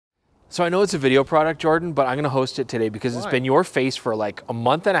So I know it's a video product, Jordan, but I'm going to host it today because it's been your face for like a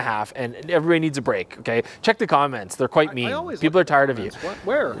month and a half and everybody needs a break, okay? Check the comments. They're quite mean. People are tired of you. What?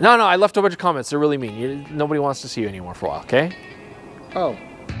 Where? No, I left a bunch of comments. They're really mean. Nobody wants to see you anymore for a while, okay? Oh.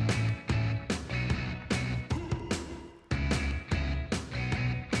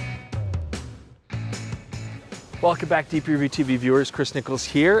 Welcome back, DP Review TV viewers. Chris Nichols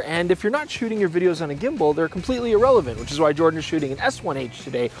here. And if you're not shooting your videos on a gimbal, they're completely irrelevant, which is why Jordan is shooting an S1H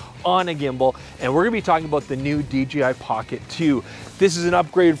today on a gimbal. And we're gonna be talking about the new DJI Pocket 2. This is an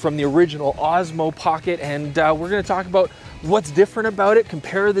upgrade from the original Osmo Pocket, and we're gonna talk about what's different about it,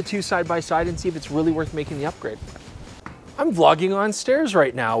 compare the two side by side, and see if it's really worth making the upgrade. I'm vlogging on stairs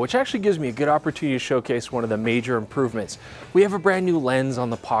right now, which actually gives me a good opportunity to showcase one of the major improvements. We have a brand new lens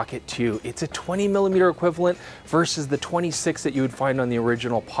on the Pocket 2. It's a 20mm equivalent versus the 26 that you would find on the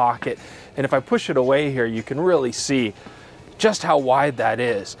original Pocket. And if I push it away here, you can really see just how wide that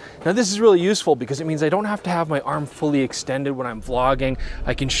is. Now this is really useful because it means I don't have to have my arm fully extended when I'm vlogging.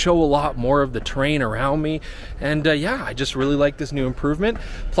 I can show a lot more of the terrain around me. And yeah, I just really like this new improvement.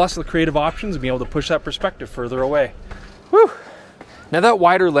 Plus the creative options of being able to push that perspective further away. Whew. Now that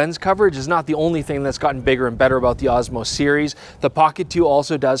wider lens coverage is not the only thing that's gotten bigger and better about the Osmo series. The Pocket 2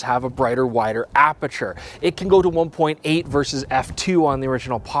 also does have a brighter, wider aperture. It can go to 1.8 versus f2 on the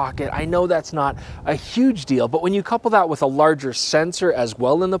original Pocket. I know that's not a huge deal, but when you couple that with a larger sensor as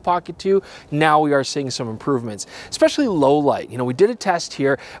well in the Pocket 2, now we are seeing some improvements, especially low light. You know, we did a test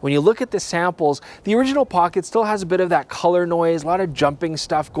here. When you look at the samples, the original Pocket still has a bit of that color noise, a lot of jumping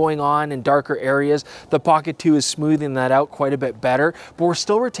stuff going on in darker areas. The Pocket 2 is smoothing that out quite a bit better, but we're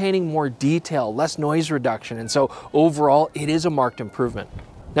still retaining more detail, less noise reduction, and so overall it is a marked improvement.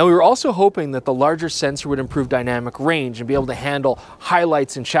 Now we were also hoping that the larger sensor would improve dynamic range and be able to handle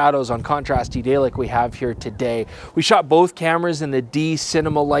highlights and shadows on contrasty day like we have here today. We shot both cameras in the D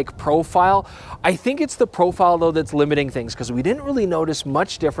cinema-like profile. I think it's the profile though that's limiting things because we didn't really notice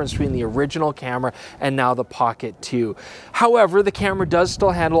much difference between the original camera and now the Pocket 2. However, the camera does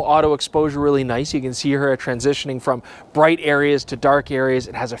still handle auto exposure really nice. You can see her transitioning from bright areas to dark areas.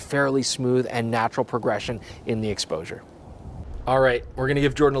 It has a fairly smooth and natural progression in the exposure. All right, we're gonna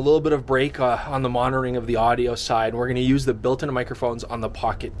give Jordan a little bit of break on the monitoring of the audio side. We're gonna use the built-in microphones on the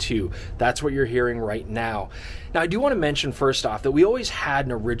Pocket 2. That's what you're hearing right now. Now, I do wanna mention first off that we always had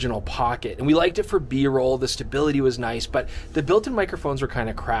an original Pocket and we liked it for B-roll, the stability was nice, but the built-in microphones were kind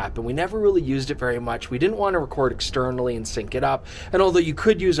of crap and we never really used it very much. We didn't wanna record externally and sync it up. And although you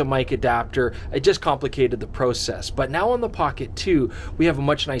could use a mic adapter, it just complicated the process. But now on the Pocket 2, we have a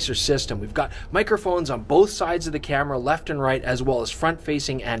much nicer system. We've got microphones on both sides of the camera, left and right, as well as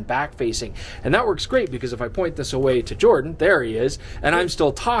front-facing and back-facing. And that works great because if I point this away to Jordan, there he is, and I'm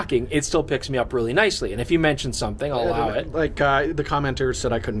still talking, it still picks me up really nicely. And if you mention something, I'll allow it. Like the commenter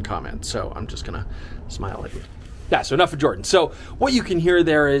said I couldn't comment, so I'm just gonna smile at you. Yeah, so enough of Jordan. So what you can hear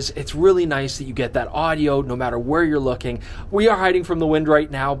there is it's really nice that you get that audio no matter where you're looking. We are hiding from the wind right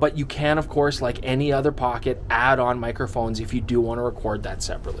now, but you can, of course, like any other Pocket, add on microphones if you do want to record that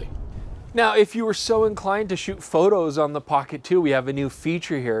separately. Now, if you were so inclined to shoot photos on the Pocket 2, we have a new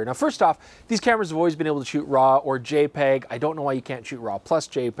feature here. Now, first off, these cameras have always been able to shoot RAW or JPEG. I don't know why you can't shoot RAW plus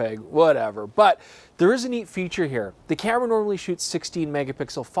JPEG, whatever. But there is a neat feature here. The camera normally shoots 16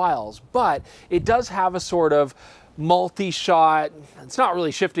 megapixel files, but it does have a sort of multi-shot, it's not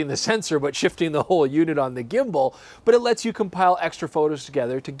really shifting the sensor, but shifting the whole unit on the gimbal, but it lets you compile extra photos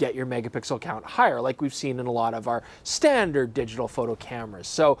together to get your megapixel count higher, like we've seen in a lot of our standard digital photo cameras.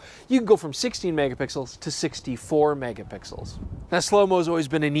 So you can go from 16 megapixels to 64 megapixels. Now, slow-mo has always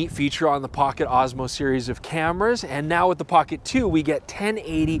been a neat feature on the Pocket Osmo series of cameras, and now with the Pocket 2, we get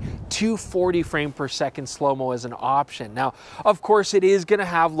 1080, 240 frame per second slow-mo as an option. Now, of course, it is gonna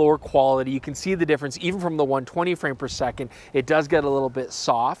have lower quality. You can see the difference even from the 120 frame per second. It does get a little bit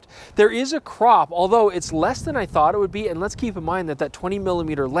soft. There is a crop, although it's less than I thought it would be, and let's keep in mind that that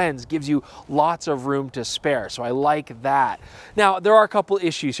 20mm lens gives you lots of room to spare, so I like that. Now, there are a couple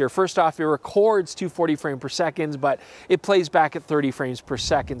issues here. First off, it records 240 frames per second, but it plays back at 30 frames per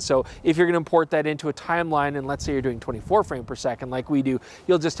second, so if you're going to import that into a timeline, and let's say you're doing 24 frames per second like we do,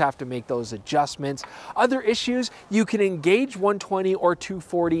 you'll just have to make those adjustments. Other issues, you can engage 120 or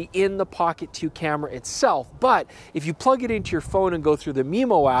 240 in the Pocket 2 camera itself, but if you plug it into your phone and go through the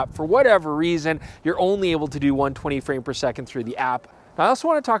Mimo app, for whatever reason, you're only able to do 120 frames per second through the app. I also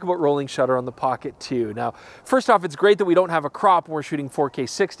want to talk about rolling shutter on the Pocket 2. Now, first off, it's great that we don't have a crop when we're shooting 4K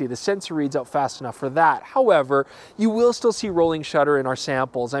 60. The sensor reads out fast enough for that. However, you will still see rolling shutter in our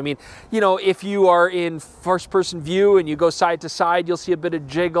samples. I mean, you know, if you are in first-person view and you go side to side, you'll see a bit of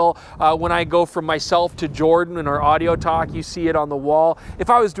jiggle. When I go from myself to Jordan in our audio talk, you see it on the wall.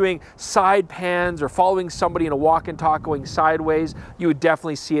 If I was doing side pans or following somebody in a walk and talk going sideways, you would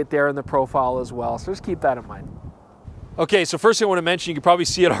definitely see it there in the profile as well. So just keep that in mind. Okay, so first thing I want to mention, you can probably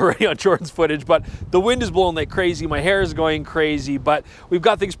see it already on Jordan's footage, but the wind is blowing like crazy, my hair is going crazy, but we've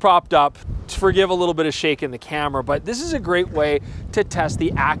got things propped up. Forgive a little bit of shake in the camera, but this is a great way to test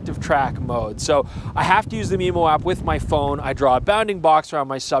the active track mode. So I have to use the Mimo app with my phone. I draw a bounding box around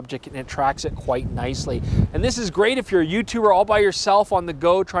my subject and it tracks it quite nicely. And this is great if you're a YouTuber all by yourself on the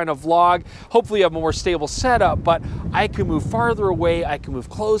go trying to vlog. Hopefully you have a more stable setup, but I can move farther away, I can move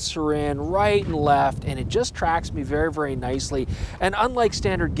closer in, right and left, and it just tracks me very, very nicely. And unlike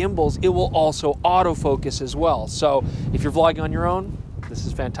standard gimbals, it will also autofocus as well. So if you're vlogging on your own, this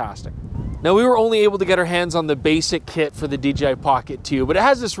is fantastic. Now, we were only able to get our hands on the basic kit for the DJI Pocket 2, but it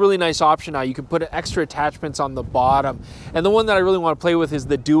has this really nice option now. You can put extra attachments on the bottom. And the one that I really want to play with is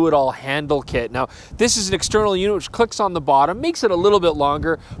the Do-It-All handle kit. Now, this is an external unit which clicks on the bottom, makes it a little bit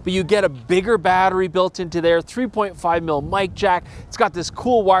longer, but you get a bigger battery built into there, 3.5mm mic jack. It's got this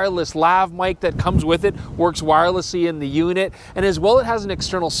cool wireless lav mic that comes with it, works wirelessly in the unit. And as well, it has an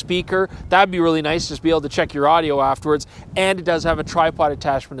external speaker. That'd be really nice, just be able to check your audio afterwards. And it does have a tripod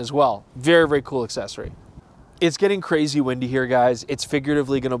attachment as well. Very, very cool accessory. It's getting crazy windy here, guys. It's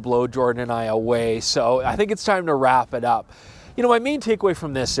figuratively going to blow Jordan and I away. So I think it's time to wrap it up. You know, my main takeaway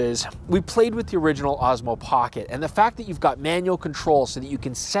from this is we played with the original Osmo Pocket, and the fact that you've got manual control so that you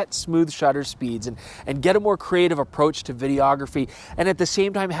can set smooth shutter speeds and get a more creative approach to videography, and at the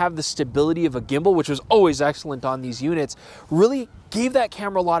same time have the stability of a gimbal, which was always excellent on these units, really gave that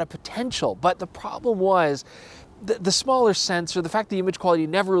camera a lot of potential. But the problem was the smaller sensor, the fact the image quality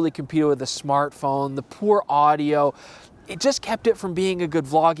never really competed with a smartphone, the poor audio, it just kept it from being a good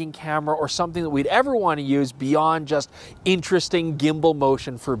vlogging camera or something that we'd ever want to use beyond just interesting gimbal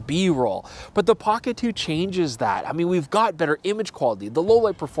motion for B-roll. But the Pocket 2 changes that. I mean, we've got better image quality. The low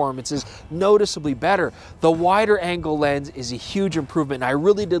light performance is noticeably better. The wider angle lens is a huge improvement, and I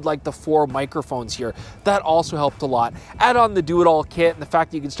really did like the 4 microphones here. That also helped a lot. Add on the Do-It-All kit and the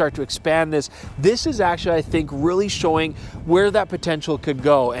fact that you can start to expand this. This is actually, I think, really showing where that potential could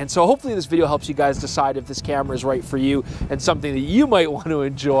go. And so hopefully this video helps you guys decide if this camera is right for you and something that you might want to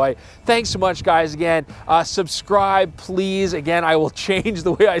enjoy. Thanks so much, guys. Again, subscribe, please. Again, I will change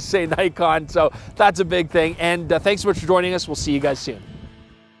the way I say Nikon, so that's a big thing. And thanks so much for joining us. We'll see you guys soon.